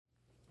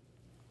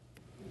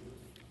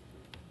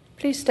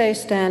Please stay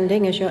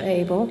standing as you're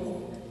able.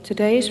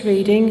 Today's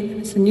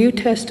reading is a New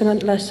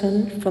Testament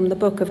lesson from the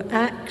book of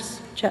Acts,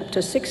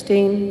 chapter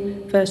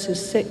 16,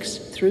 verses 6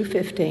 through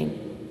 15.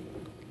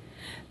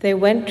 They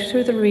went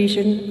through the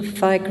region of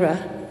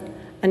Phrygia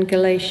and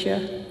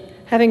Galatia,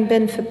 having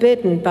been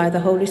forbidden by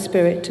the Holy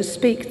Spirit to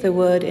speak the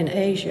word in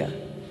Asia.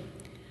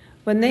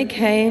 When they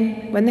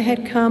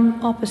had come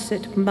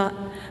opposite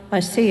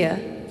Mysia,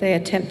 they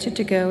attempted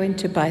to go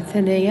into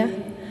Bithynia,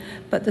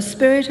 but the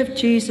Spirit of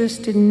Jesus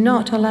did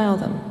not allow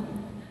them.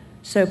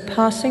 So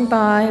passing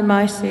by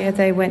Mysia,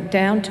 they went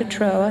down to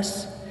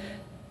Troas.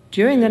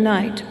 During the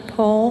night,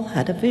 Paul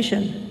had a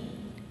vision.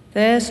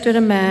 There stood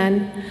a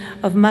man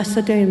of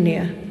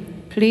Macedonia,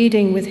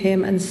 pleading with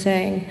him and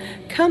saying,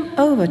 "Come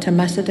over to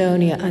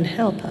Macedonia and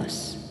help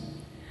us."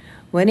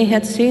 When he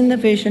had seen the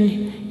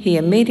vision, he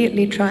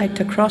immediately tried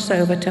to cross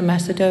over to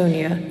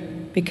Macedonia,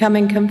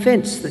 becoming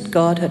convinced that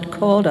God had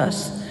called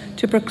us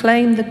to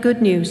proclaim the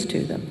good news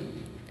to them.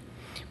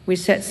 We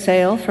set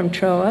sail from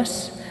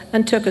Troas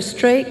and took a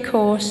straight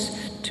course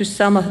to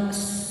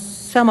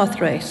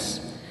Samothrace.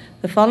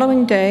 The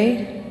following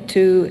day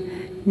to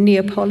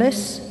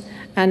Neapolis,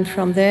 and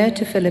from there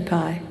to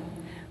Philippi,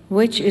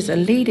 which is a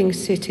leading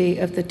city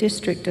of the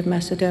district of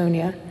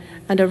Macedonia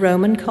and a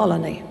Roman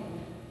colony.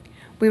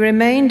 We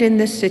remained in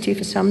this city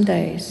for some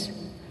days.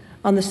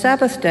 On the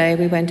Sabbath day,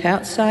 we went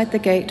outside the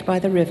gate by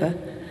the river,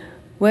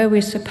 where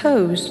we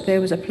supposed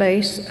there was a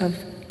place of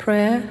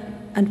prayer,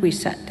 and we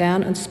sat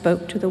down and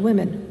spoke to the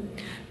women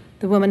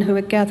who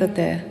had gathered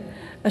there.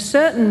 A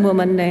certain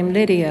woman named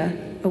Lydia,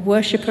 a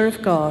worshipper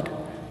of God,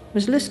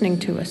 was listening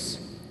to us.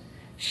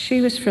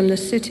 She was from the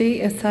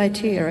city of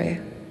Thyatira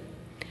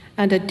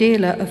and a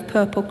dealer of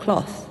purple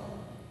cloth.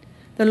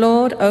 The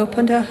Lord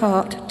opened her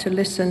heart to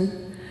listen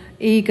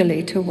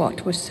eagerly to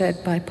what was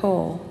said by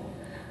Paul.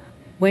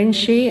 When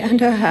she and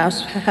her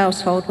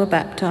household were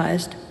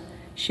baptized,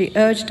 she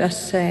urged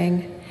us,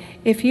 saying,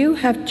 "If you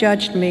have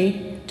judged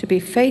me to be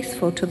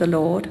faithful to the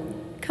Lord,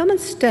 come and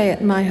stay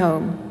at my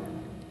home."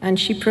 And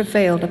she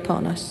prevailed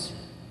upon us.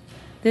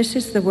 This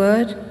is the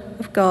word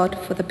of God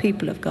for the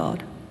people of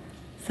God.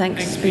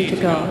 Thanks be to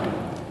God.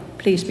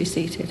 Please be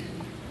seated.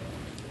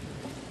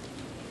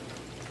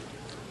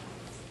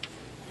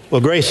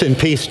 Well, grace and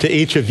peace to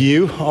each of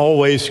you.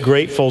 Always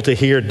grateful to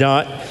hear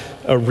Dot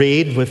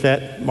read with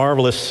that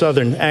marvelous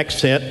southern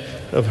accent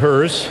of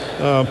hers.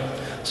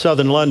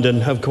 Southern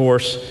London, of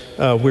course.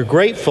 We're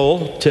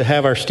grateful to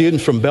have our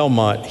students from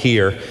Belmont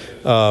here.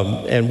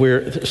 And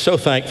we're so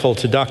thankful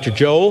to Dr.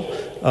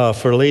 Joel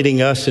for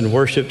leading us in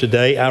worship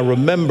today. I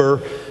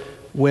remember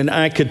when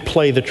I could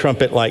play the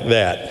trumpet like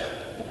that.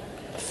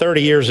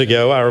 30 years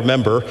ago, I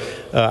remember,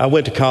 I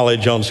went to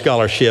college on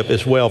scholarship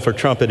as well for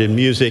trumpet and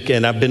music,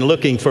 and I've been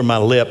looking for my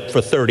lip for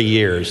 30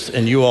 years,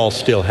 and you all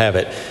still have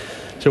it.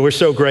 So we're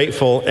so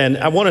grateful. And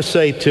I want to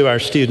say to our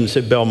students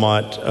at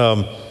Belmont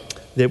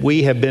that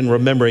we have been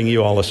remembering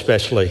you all,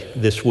 especially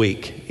this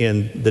week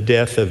in the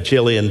death of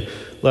Jillian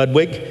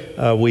Ludwig.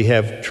 We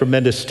have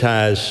tremendous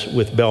ties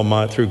with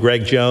Belmont through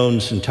Greg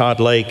Jones and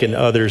Todd Lake and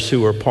others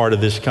who are part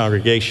of this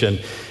congregation.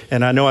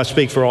 And I know I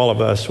speak for all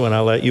of us when I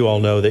let you all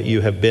know that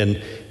you have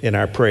been in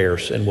our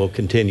prayers and will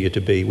continue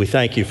to be. We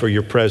thank you for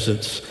your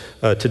presence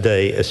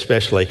today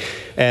especially.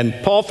 And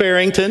Paul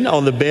Farrington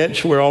on the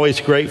bench, we're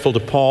always grateful to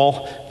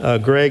Paul.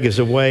 Greg is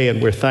away,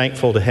 and we're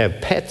thankful to have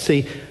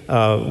Patsy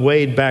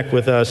Wade back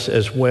with us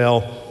as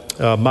well.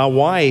 My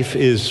wife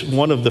is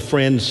one of the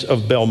friends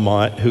of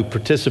Belmont who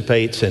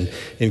participates and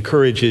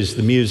encourages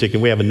the music,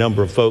 and we have a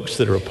number of folks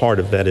that are a part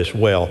of that as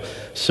well.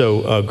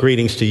 So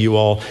greetings to you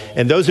all.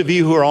 And those of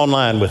you who are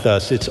online with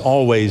us, it's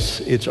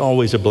always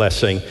a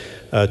blessing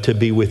to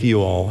be with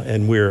you all,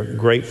 and we're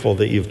grateful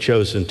that you've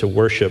chosen to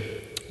worship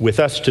with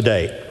us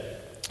today.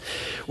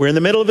 We're in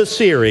the middle of a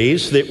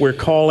series that we're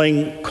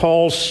calling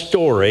Call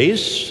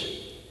Stories.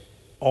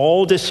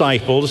 All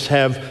disciples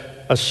have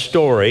a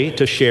story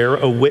to share,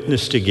 a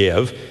witness to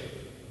give.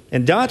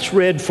 And Dot's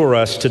read for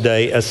us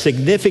today a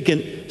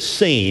significant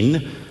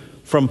scene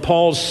from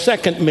Paul's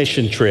second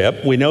mission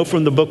trip. We know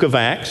from the book of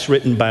Acts,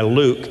 written by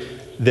Luke,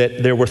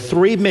 that there were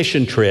 3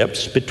 mission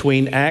trips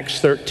between Acts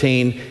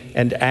 13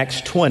 and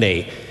Acts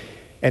 20.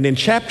 And in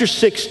chapter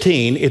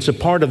 16, it's a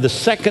part of the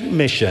second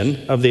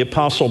mission of the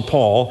Apostle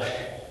Paul.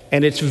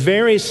 And it's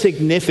very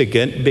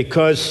significant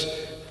because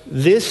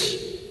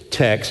this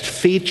text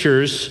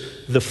features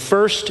the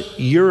first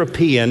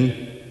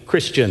European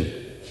Christian,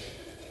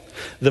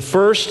 the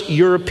first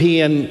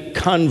European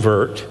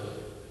convert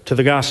to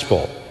the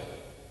gospel.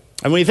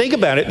 And when you think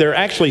about it, there are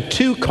actually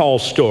 2 call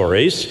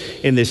stories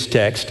in this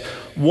text.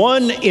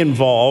 One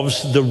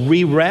involves the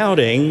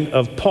rerouting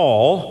of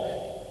Paul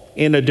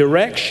in a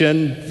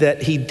direction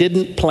that he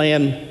didn't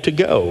plan to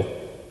go.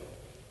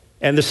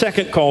 And the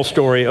second call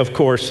story, of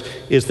course,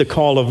 is the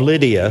call of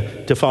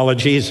Lydia to follow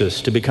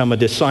Jesus, to become a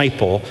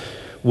disciple,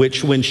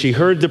 which when she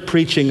heard the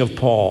preaching of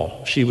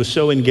Paul, she was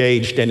so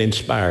engaged and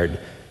inspired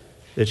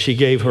that she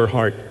gave her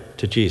heart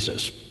to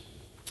Jesus.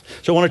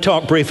 So I want to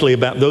talk briefly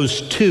about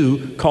those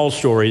 2 call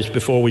stories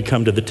before we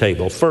come to the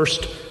table.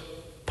 First,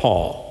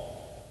 Paul.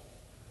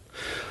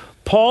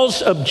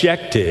 Paul's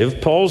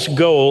objective, Paul's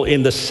goal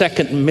in the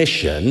second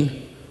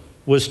mission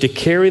was to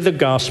carry the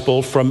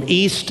gospel from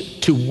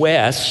east to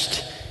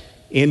west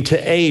into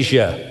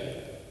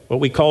Asia, what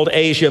we called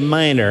Asia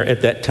Minor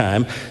at that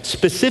time.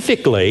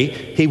 Specifically,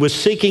 he was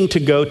seeking to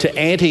go to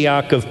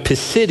Antioch of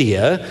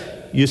Pisidia.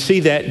 You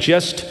see that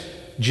just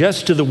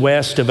to the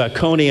west of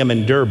Iconium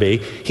and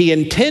Derbe. He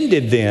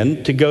intended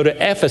then to go to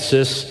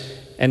Ephesus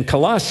and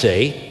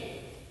Colossae,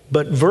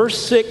 but verse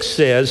 6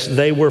 says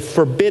they were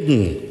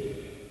forbidden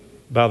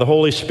by the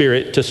Holy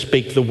Spirit to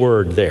speak the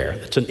word there.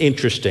 That's an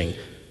interesting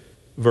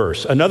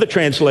verse. Another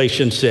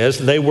translation says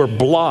they were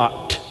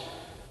blocked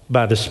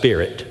by the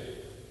Spirit.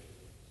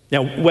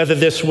 Now, whether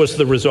this was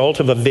the result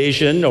of a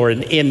vision or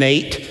an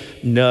innate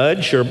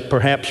nudge or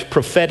perhaps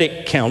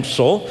prophetic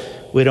counsel,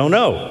 we don't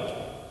know.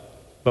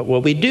 But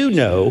what we do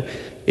know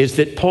is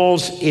that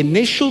Paul's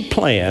initial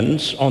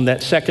plans on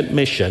that second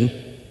mission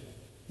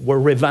were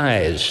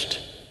revised.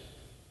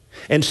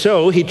 And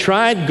so he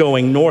tried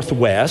going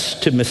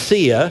northwest to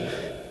Mysia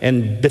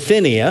and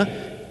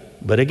Bithynia,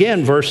 but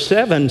again, verse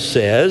 7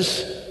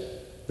 says,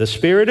 the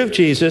Spirit of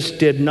Jesus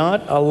did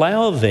not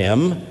allow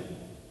them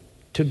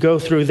to go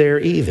through there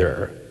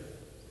either.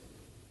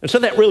 And so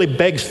that really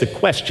begs the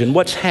question,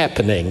 what's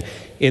happening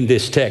in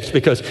this text?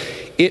 Because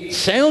it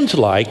sounds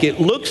like,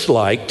 it looks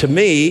like to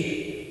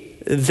me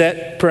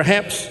that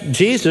perhaps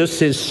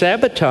Jesus is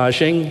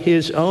sabotaging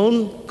his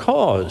own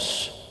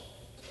cause.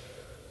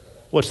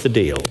 What's the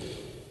deal?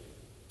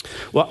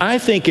 Well, I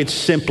think it's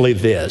simply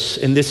this,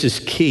 and this is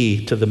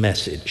key to the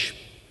message.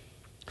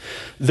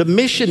 The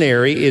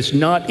missionary is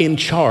not in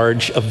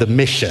charge of the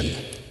mission.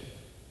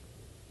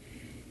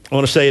 I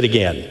want to say it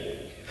again.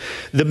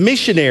 The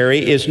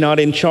missionary is not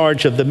in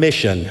charge of the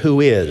mission. Who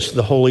is?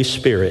 The Holy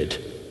Spirit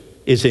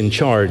is in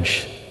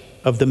charge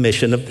of the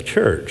mission of the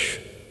church.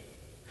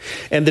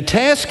 And the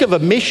task of a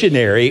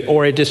missionary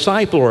or a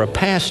disciple or a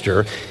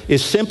pastor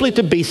is simply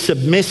to be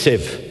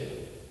submissive,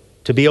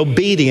 to be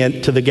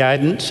obedient to the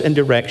guidance and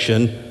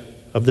direction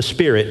of the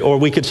Spirit. Or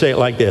we could say it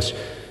like this: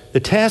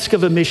 the task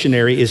of a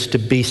missionary is to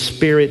be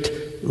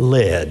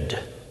Spirit-led,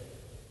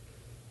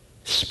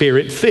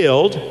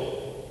 Spirit-filled,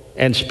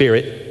 and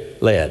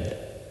Spirit-led.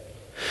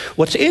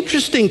 What's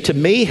interesting to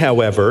me,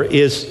 however,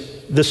 is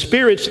the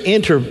Spirit's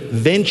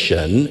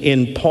intervention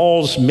in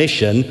Paul's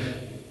mission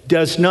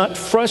does not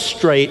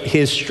frustrate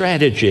his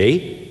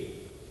strategy.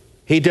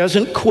 He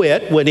doesn't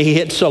quit when he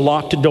hits a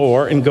locked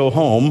door and go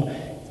home.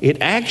 It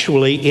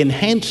actually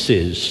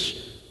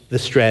enhances the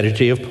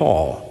strategy of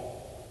Paul.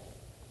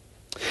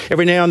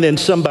 Every now and then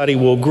somebody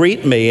will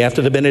greet me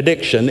after the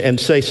benediction and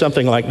say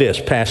something like this: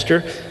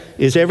 Pastor,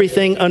 is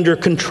everything under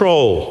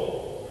control?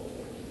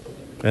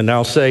 And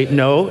I'll say,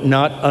 no,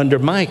 not under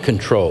my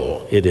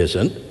control, it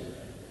isn't.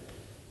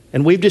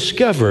 And we've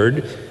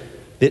discovered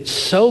that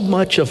so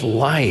much of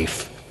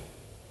life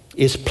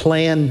is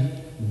plan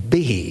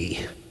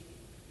B.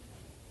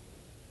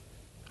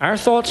 Our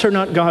thoughts are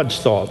not God's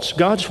thoughts.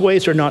 God's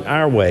ways are not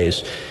our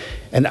ways.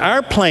 And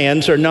our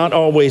plans are not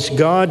always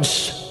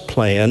God's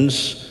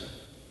plans,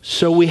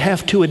 so we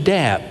have to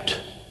adapt.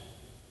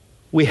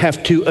 We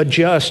have to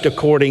adjust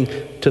according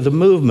to the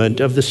movement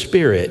of the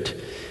Spirit.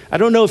 I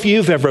don't know if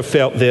you've ever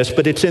felt this,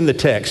 but it's in the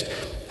text.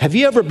 Have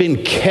you ever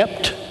been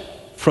kept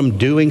from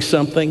doing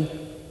something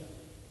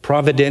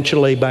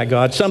providentially by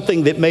God?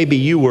 Something that maybe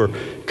you were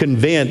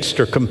convinced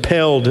or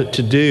compelled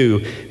to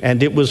do,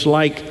 and it was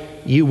like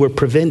you were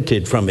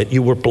prevented from it.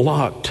 You were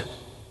blocked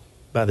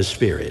by the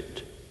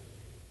Spirit.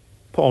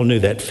 Paul knew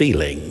that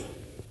feeling.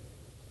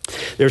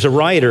 There's a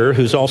writer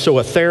who's also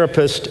a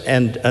therapist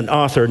and an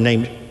author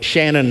named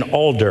Shannon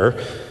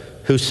Alder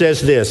who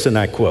says this, and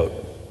I quote,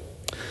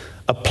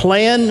 "A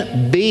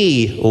plan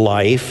B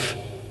life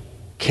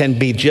can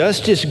be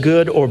just as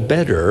good or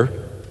better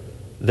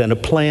than a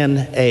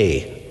plan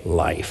A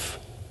life.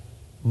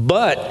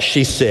 But,"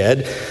 she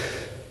said,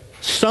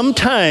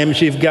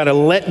 "sometimes you've got to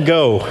let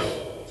go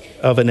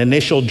of an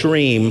initial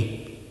dream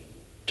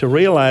to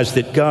realize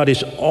that God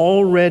is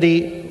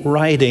already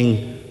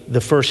writing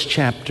the first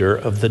chapter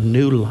of the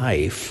new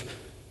life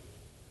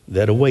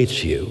that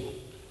awaits you."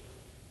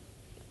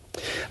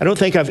 I don't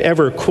think I've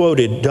ever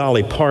quoted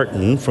Dolly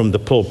Parton from the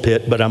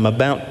pulpit, but I'm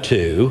about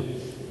to.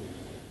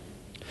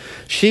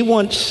 She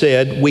once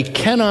said, "We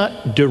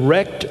cannot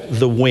direct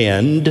the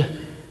wind,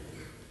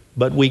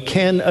 but we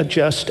can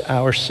adjust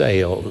our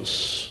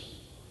sails."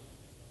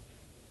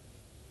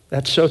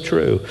 That's so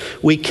true.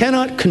 We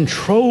cannot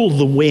control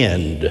the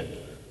wind,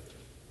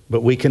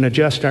 but we can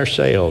adjust our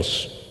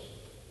sails.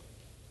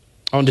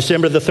 On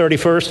December the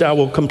 31st, I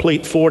will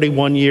complete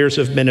 41 years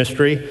of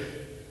ministry.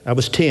 I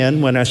was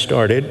 10 when I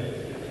started.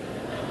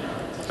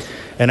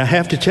 And I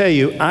have to tell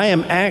you, I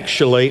am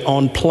actually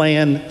on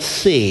plan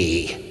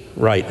C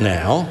right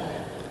now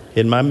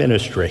in my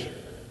ministry.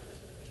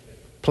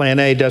 Plan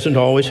A doesn't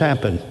always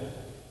happen.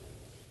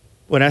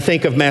 When I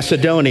think of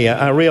Macedonia,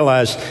 I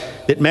realize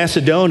that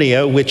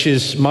Macedonia, which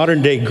is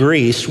modern-day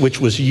Greece, which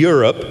was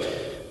Europe,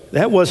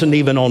 that wasn't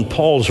even on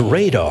Paul's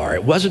radar.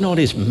 It wasn't on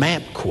his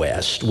map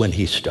quest when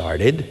he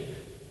started.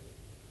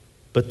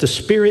 But the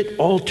Spirit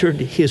altered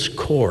his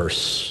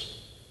course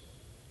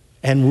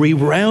and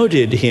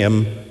rerouted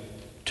him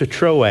to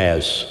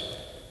Troas,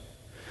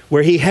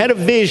 where he had a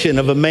vision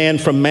of a man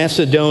from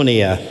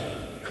Macedonia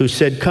who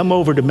said, "Come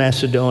over to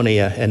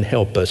Macedonia and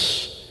help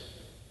us."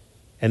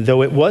 And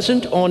though it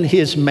wasn't on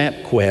his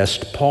map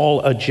quest,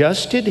 Paul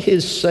adjusted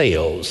his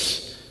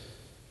sails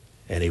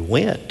and he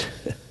went.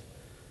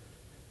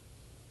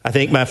 I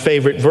think my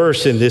favorite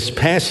verse in this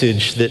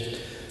passage that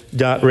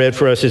Dot read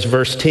for us is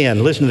verse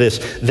 10. Listen to this.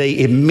 They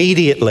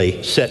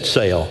immediately set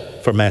sail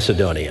for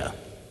Macedonia.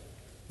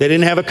 They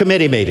didn't have a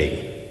committee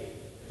meeting.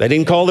 They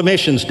didn't call the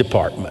missions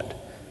department.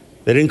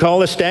 They didn't call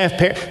the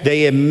staff.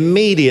 They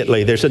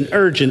immediately, there's an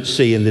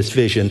urgency in this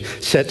vision,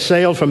 set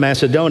sail for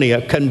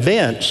Macedonia,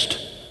 convinced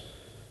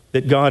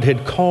that God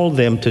had called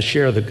them to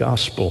share the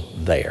gospel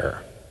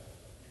there.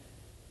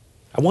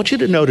 I want you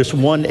to notice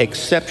one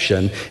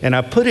exception, and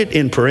I put it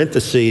in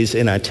parentheses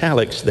in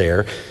italics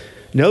there.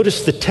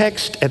 Notice the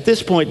text at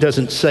this point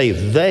doesn't say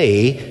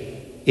they,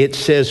 it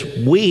says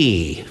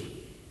we.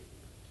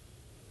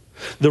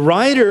 The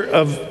writer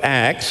of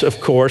Acts,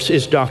 of course,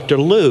 is Dr.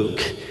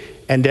 Luke.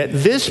 And at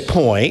this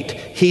point,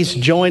 he's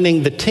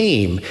joining the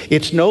team.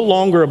 It's no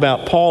longer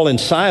about Paul and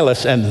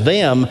Silas and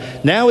them.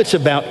 Now it's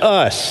about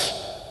us.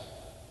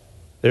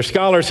 There are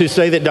scholars who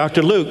say that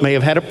Dr. Luke may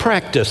have had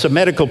a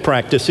medical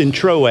practice in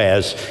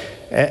Troas,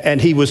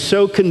 and he was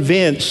so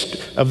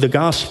convinced of the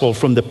gospel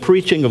from the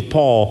preaching of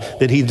Paul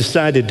that he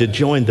decided to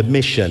join the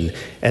mission,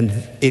 and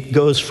it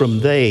goes from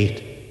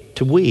they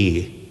to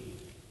we.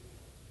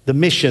 The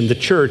mission, the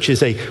church,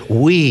 is a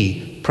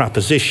we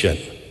proposition.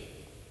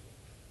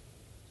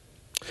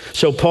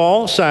 So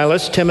Paul,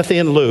 Silas, Timothy,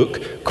 and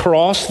Luke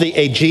cross the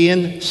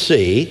Aegean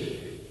Sea,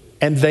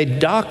 and they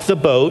dock the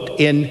boat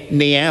in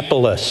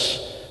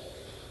Neapolis.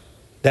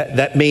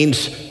 That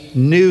means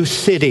new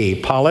city.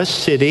 Polis,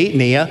 city,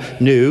 Nea,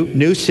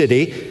 new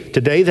city.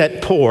 Today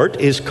that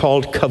port is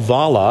called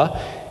Kavala.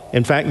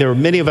 In fact, there are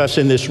many of us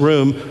in this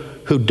room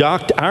who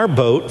docked our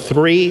boat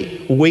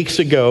 3 weeks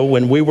ago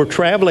when we were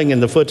traveling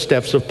in the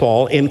footsteps of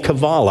Paul in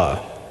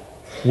Kavala.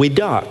 We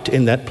docked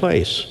in that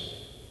place.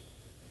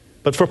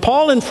 But for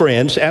Paul and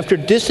friends, after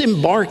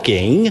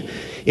disembarking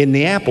in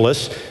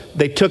Neapolis,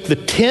 they took the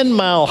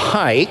 10-mile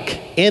hike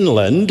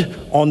inland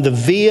on the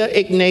Via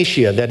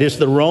Ignatia, that is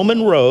the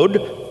Roman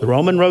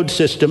road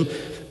system.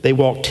 They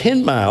walked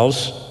 10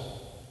 miles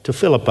to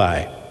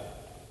Philippi,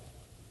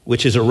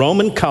 which is a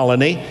Roman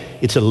colony.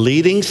 It's a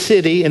leading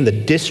city in the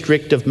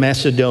district of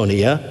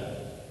Macedonia.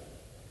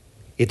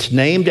 It's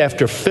named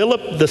after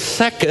Philip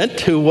II,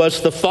 who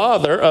was the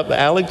father of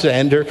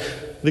Alexander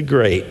the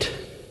Great.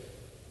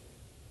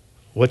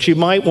 What you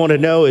might want to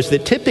know is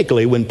that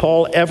typically when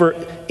Paul ever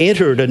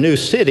entered a new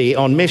city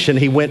on mission,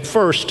 he went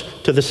first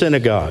to the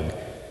synagogue.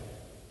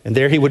 And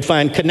there he would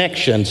find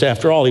connections.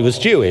 After all, he was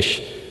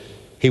Jewish.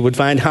 He would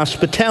find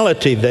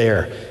hospitality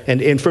there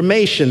and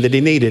information that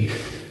he needed.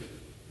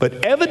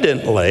 But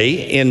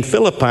evidently in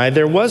Philippi,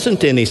 there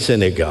wasn't any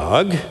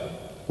synagogue.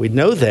 We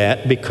know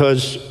that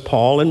because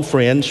Paul and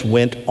friends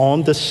went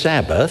on the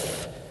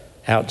Sabbath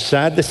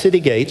outside the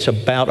city gates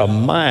about a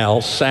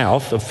mile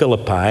south of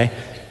Philippi,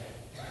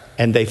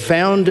 and they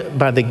found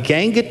by the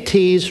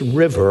Gangetes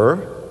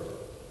River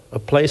a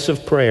place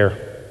of prayer.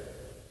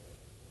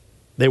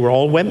 They were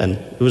all women.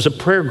 It was a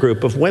prayer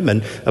group of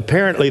women.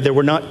 Apparently, there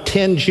were not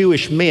 10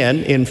 Jewish men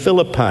in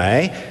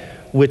Philippi,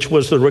 which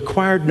was the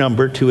required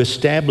number to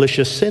establish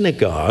a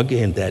synagogue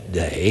in that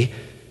day.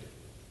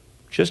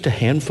 Just a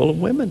handful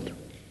of women.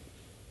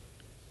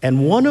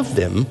 And one of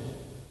them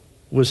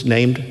was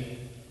named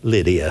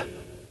Lydia.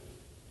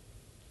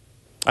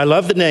 I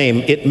love the name.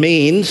 It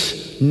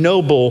means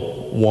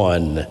noble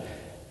one,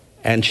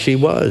 and she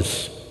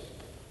was.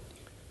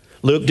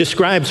 Luke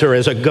describes her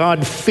as a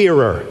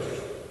God-fearer,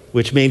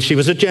 which means she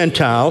was a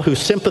Gentile who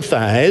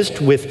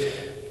sympathized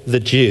with the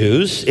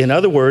Jews. In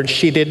other words,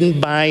 she didn't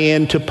buy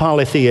into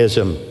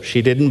polytheism.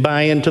 She didn't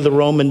buy into the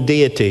Roman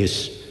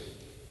deities.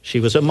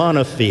 She was a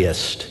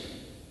monotheist.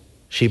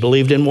 She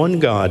believed in one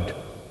God.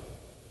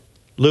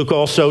 Luke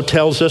also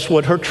tells us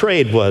what her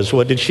trade was.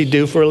 What did she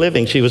do for a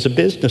living? She was a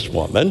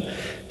businesswoman.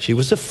 She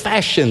was a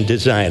fashion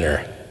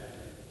designer,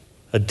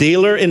 a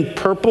dealer in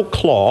purple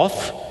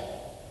cloth.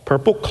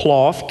 Purple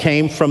cloth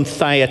came from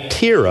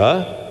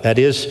Thyatira, that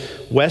is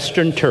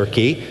Western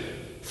Turkey.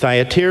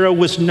 Thyatira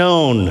was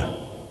known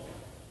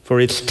for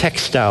its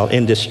textile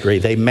industry.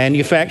 They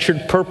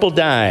manufactured purple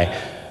dye,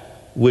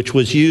 which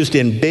was used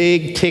in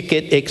big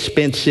ticket,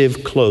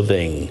 expensive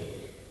clothing.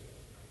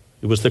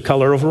 It was the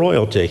color of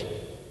royalty.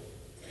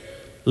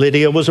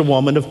 Lydia was a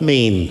woman of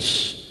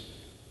means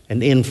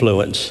and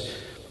influence,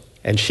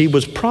 and she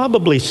was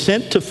probably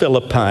sent to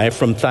Philippi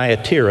from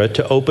Thyatira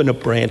to open a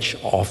branch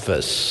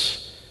office.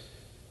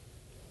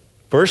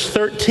 Verse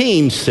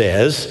 13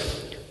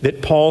 says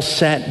that Paul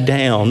sat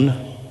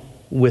down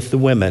with the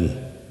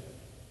women.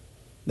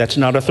 That's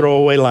not a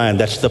throwaway line.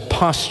 That's the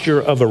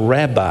posture of a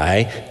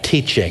rabbi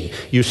teaching.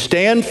 You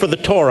stand for the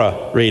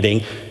Torah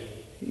reading.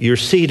 You're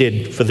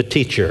seated for the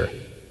teacher.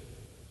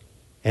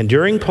 And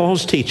during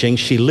Paul's teaching,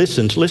 she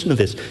listens, listen to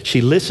this,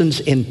 she listens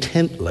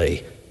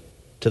intently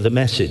to the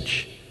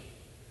message.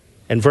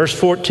 And verse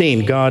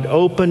 14, God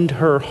opened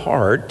her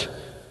heart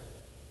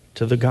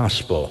to the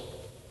gospel.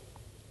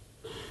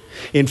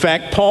 In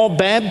fact, Paul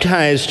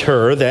baptized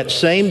her that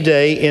same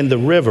day in the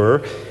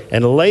river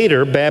and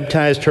later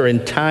baptized her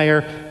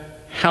entire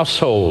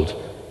household.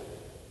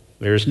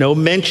 There's no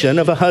mention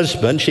of a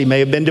husband. She may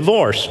have been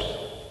divorced.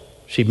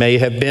 She may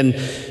have been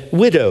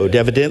widowed.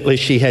 Evidently,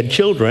 she had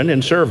children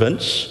and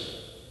servants.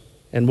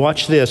 And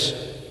watch this.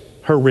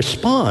 Her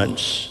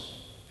response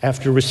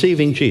after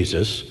receiving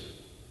Jesus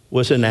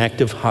was an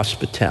act of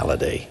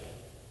hospitality.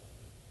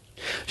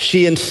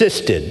 She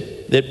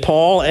insisted that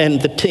Paul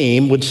and the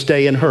team would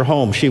stay in her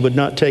home. She would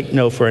not take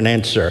no for an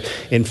answer.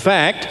 In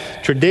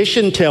fact,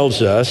 tradition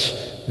tells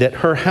us that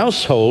her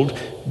household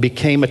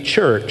became a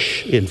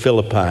church in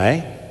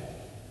Philippi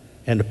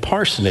and a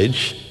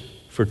parsonage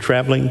for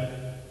traveling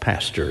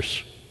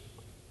pastors.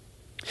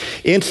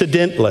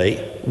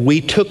 Incidentally,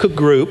 we took a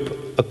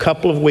group a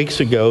couple of weeks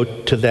ago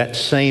to that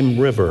same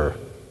river,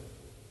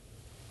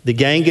 the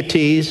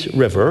Ganges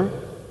River,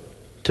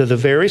 to the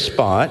very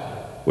spot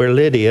where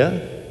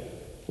Lydia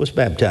was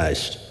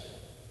baptized.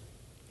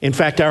 In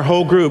fact, our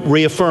whole group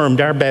reaffirmed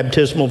our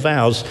baptismal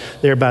vows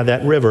there by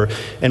that river,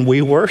 and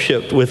we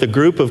worshiped with a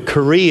group of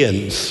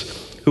Koreans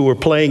who were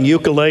playing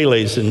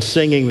ukuleles and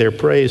singing their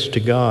praise to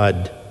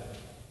God.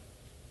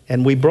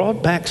 And we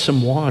brought back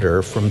some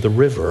water from the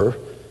river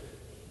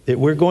that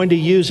we're going to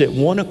use at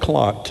 1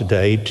 o'clock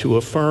today to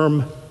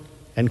affirm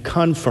and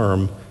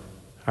confirm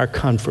our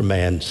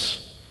confirmands.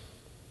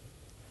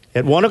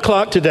 At 1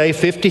 o'clock today,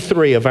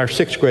 53 of our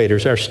sixth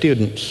graders, our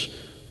students,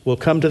 will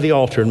come to the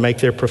altar and make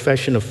their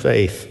profession of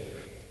faith.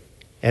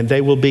 And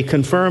they will be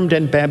confirmed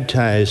and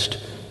baptized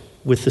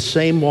with the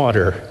same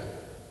water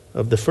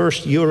of the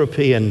first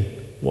European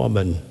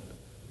woman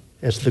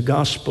as the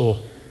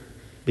gospel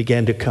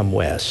began to come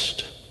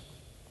west.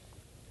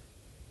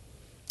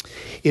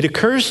 It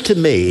occurs to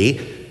me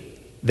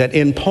that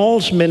in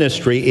Paul's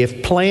ministry,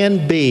 if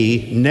plan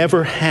B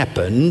never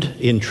happened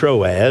in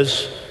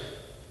Troas,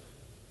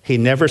 he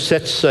never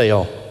set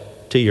sail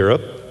to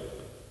Europe.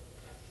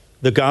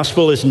 The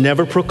gospel is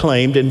never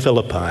proclaimed in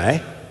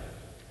Philippi.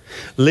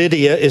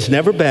 Lydia is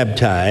never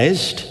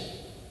baptized,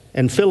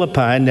 and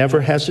Philippi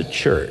never has a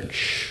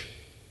church.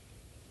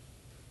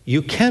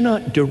 You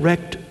cannot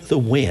direct the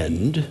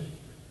wind,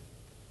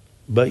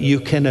 but you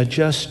can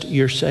adjust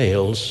your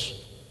sails.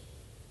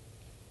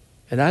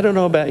 And I don't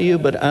know about you,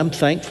 but I'm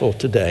thankful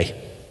today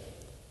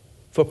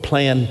for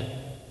plan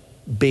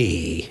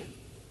B.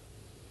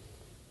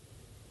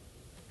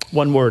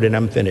 One word and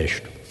I'm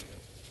finished.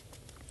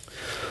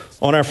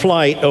 On our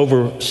flight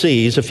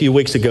overseas a few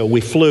weeks ago,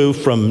 we flew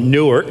from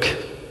Newark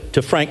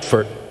to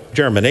Frankfurt,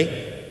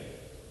 Germany,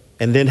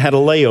 and then had a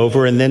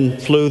layover and then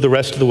flew the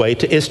rest of the way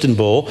to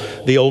Istanbul,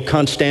 the old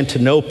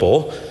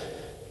Constantinople.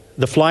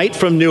 The flight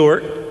from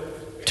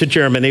Newark to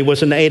Germany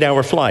was an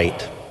 8-hour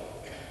flight.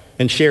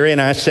 And Sherry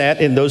and I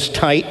sat in those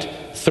tight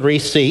 3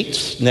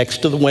 seats next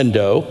to the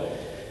window.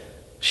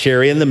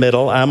 Sherry in the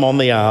middle, I'm on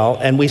the aisle,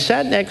 and we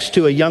sat next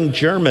to a young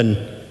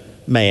German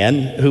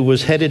man who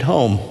was headed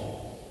home.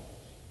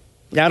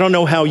 Now, I don't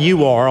know how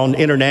you are on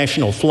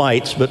international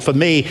flights, but for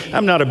me,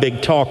 I'm not a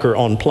big talker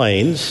on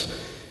planes,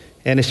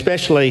 and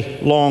especially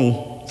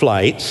long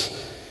flights.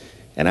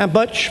 And I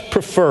much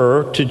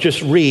prefer to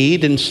just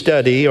read and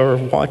study or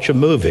watch a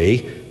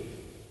movie.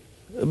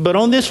 But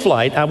on this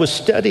flight, I was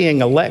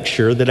studying a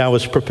lecture that I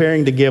was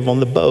preparing to give on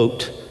the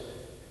boat.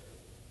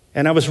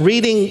 And I was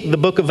reading the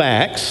book of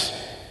Acts,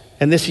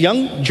 and this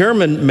young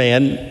German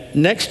man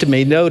next to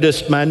me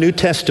noticed my New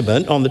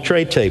Testament on the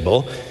tray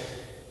table,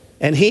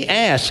 and he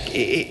asked,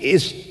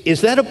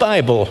 is that a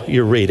Bible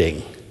you're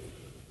reading?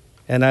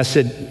 And I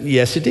said,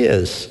 yes, it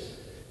is.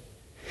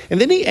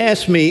 And then he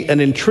asked me an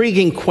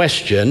intriguing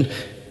question,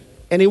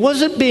 and he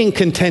wasn't being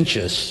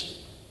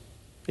contentious.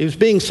 He was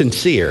being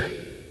sincere.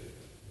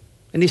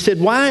 And he said,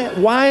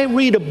 why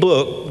read a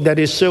book that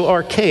is so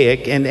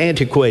archaic and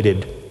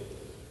antiquated?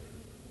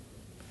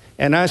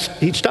 And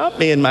he stopped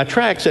me in my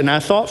tracks, and I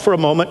thought for a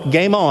moment,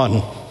 game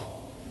on.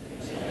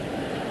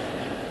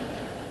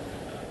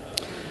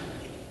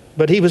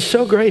 But he was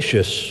so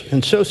gracious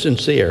and so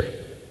sincere.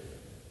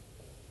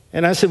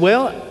 And I said,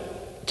 well,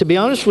 to be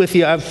honest with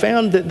you, I've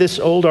found that this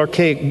old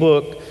archaic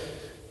book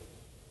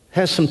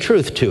has some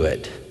truth to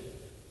it.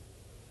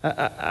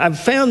 I've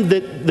found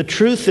that the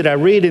truth that I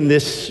read in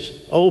this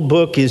old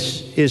book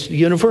is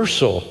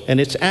universal,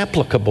 and it's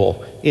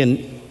applicable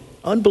in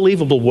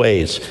unbelievable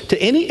ways to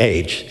any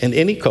age and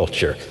any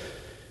culture.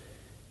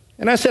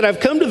 And I said, I've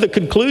come to the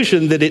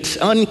conclusion that it's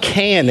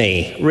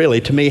uncanny,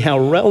 really, to me, how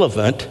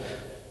relevant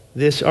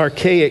this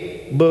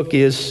archaic book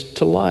is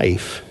to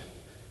life.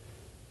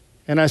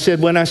 And I said,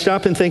 when I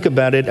stop and think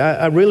about it,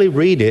 I really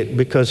read it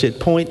because it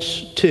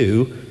points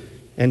to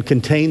and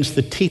contains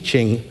the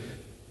teaching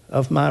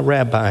of my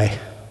rabbi,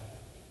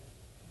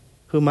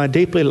 whom I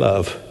deeply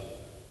love.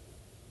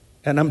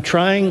 And I'm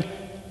trying,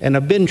 and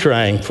I've been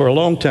trying for a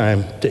long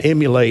time, to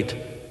emulate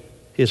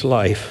his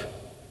life.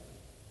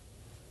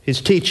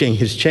 His teaching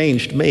has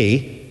changed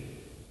me.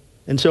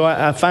 And so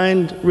I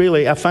find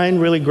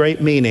really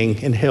great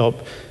meaning and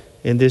help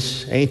in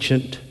this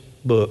ancient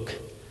book.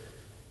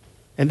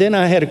 And then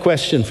I had a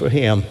question for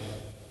him.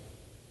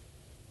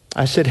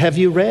 I said, "Have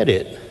you read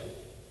it?"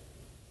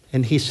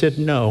 And he said,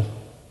 "No."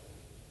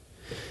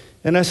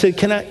 And I said,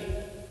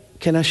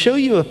 Can I show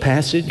you a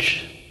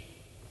passage?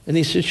 And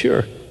he said,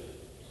 "Sure."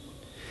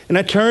 And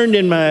I turned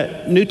in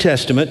my New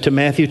Testament to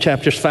Matthew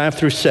chapters 5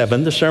 through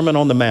 7, the Sermon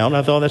on the Mount.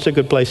 I thought that's a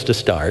good place to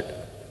start.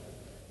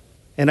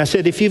 And I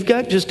said, if you've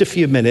got just a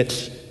few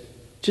minutes,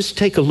 just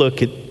take a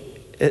look at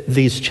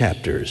these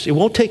chapters. It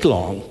won't take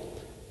long,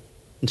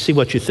 and see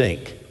what you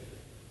think.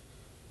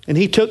 And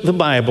he took the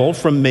Bible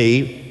from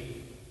me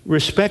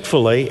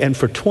respectfully, and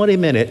for 20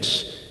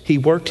 minutes, he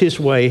worked his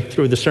way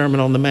through the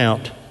Sermon on the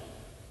Mount.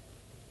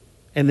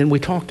 And then we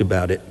talked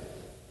about it.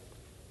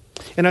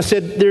 And I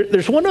said,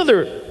 there's one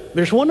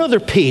other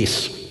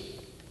piece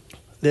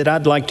that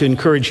I'd like to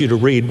encourage you to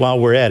read while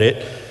we're at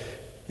it.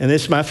 And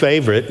it's my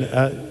favorite.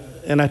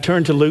 And I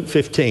turned to Luke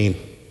 15,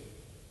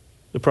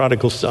 the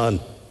prodigal son.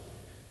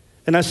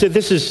 And I said,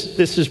 this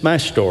is my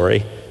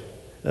story.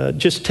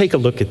 Just take a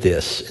look at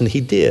this. And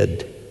he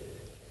did.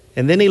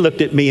 And then he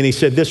looked at me and he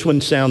said, "This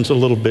one sounds a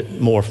little bit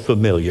more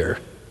familiar."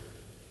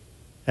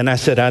 And I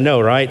said, "I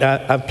know, right?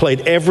 I've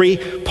played every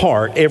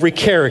part, every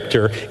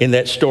character in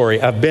that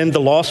story. I've been the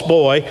lost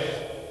boy.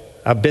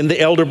 I've been the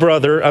elder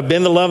brother. I've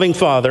been the loving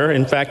father.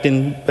 In fact,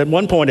 at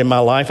one point in my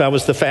life, I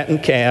was the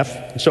fattened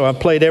calf. So I've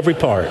played every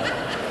part."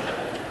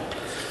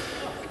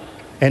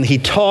 And he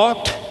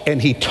talked,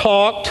 and he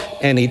talked,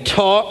 and he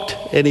talked,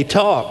 and he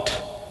talked.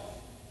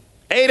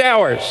 8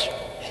 hours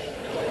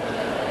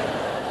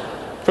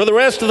for the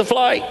rest of the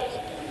flight.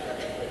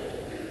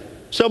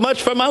 So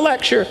much for my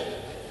lecture.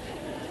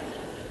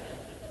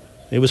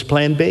 It was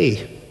plan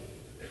B.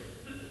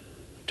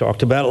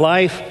 Talked about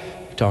life,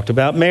 talked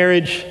about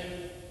marriage,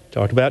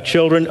 talked about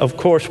children. Of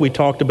course, we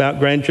talked about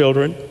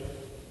grandchildren.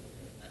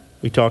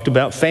 We talked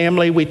about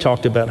family. We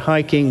talked about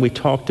hiking. We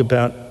talked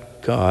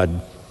about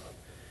God.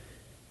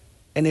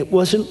 And it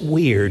wasn't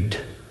weird.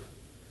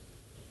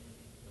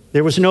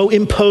 There was no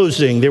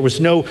imposing. There was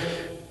no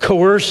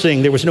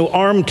coercing. There was no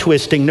arm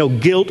twisting, no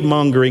guilt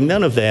mongering,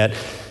 none of that.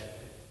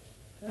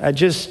 I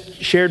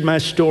just shared my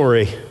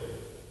story.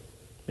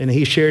 And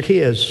he shared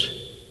his.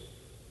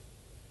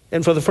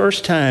 And for the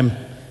first time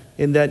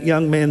in that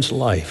young man's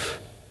life,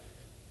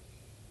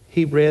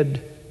 he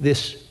read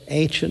this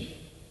ancient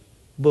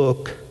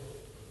book,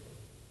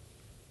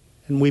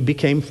 and we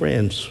became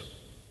friends.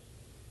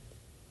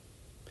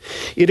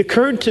 It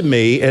occurred to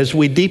me as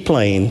we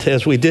deplaned,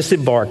 as we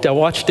disembarked, I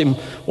watched him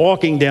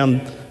walking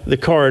down the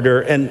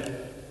corridor, and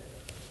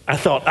I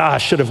thought, I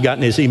should have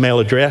gotten his email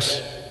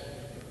address,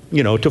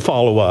 to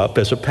follow up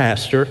as a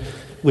pastor,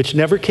 which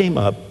never came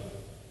up.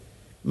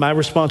 My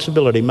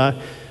responsibility,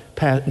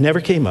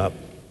 never came up.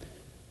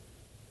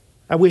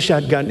 I wish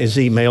I'd gotten his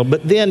email,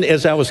 but then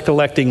as I was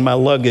collecting my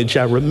luggage,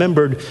 I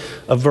remembered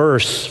a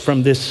verse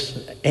from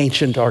this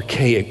ancient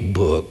archaic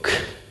book.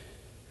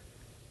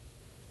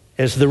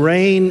 As the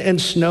rain and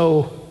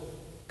snow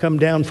come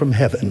down from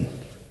heaven,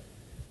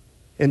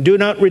 and do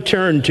not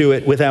return to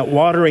it without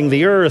watering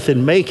the earth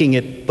and making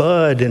it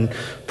bud and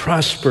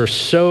prosper,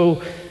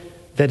 so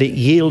that it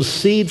yields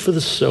seed for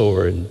the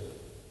sower and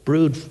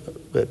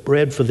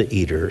bread for the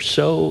eater,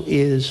 so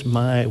is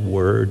my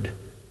word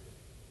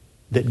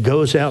that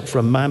goes out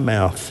from my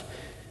mouth.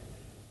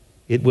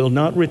 It will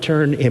not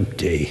return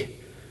empty,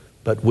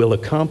 but will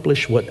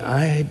accomplish what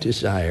I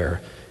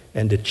desire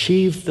and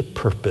achieve the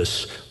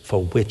purpose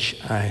for which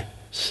I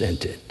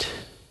sent it.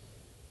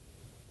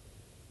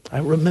 I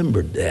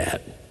remembered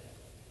that.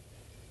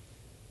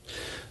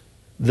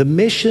 The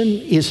mission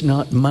is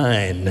not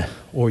mine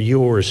or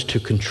yours to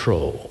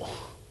control.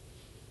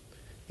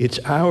 It's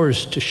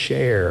ours to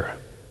share.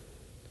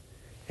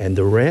 And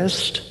the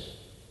rest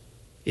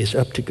is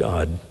up to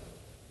God.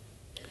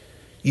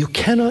 You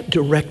cannot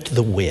direct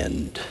the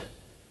wind,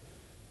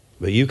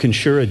 but you can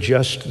sure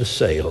adjust the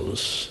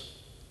sails.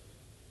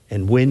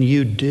 And when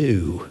you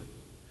do,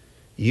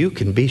 you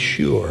can be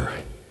sure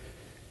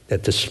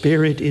that the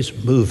Spirit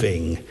is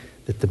moving,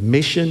 that the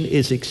mission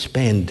is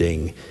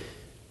expanding,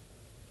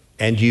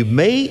 and you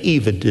may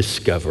even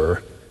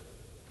discover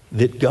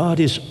that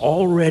God is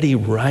already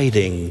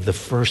writing the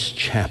first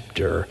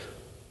chapter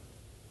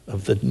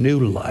of the new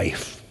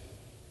life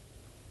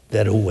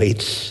that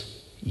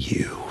awaits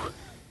you.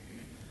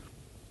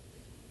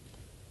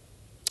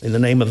 In the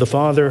name of the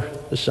Father,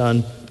 the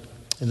Son,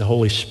 and the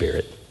Holy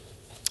Spirit,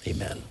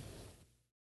 amen.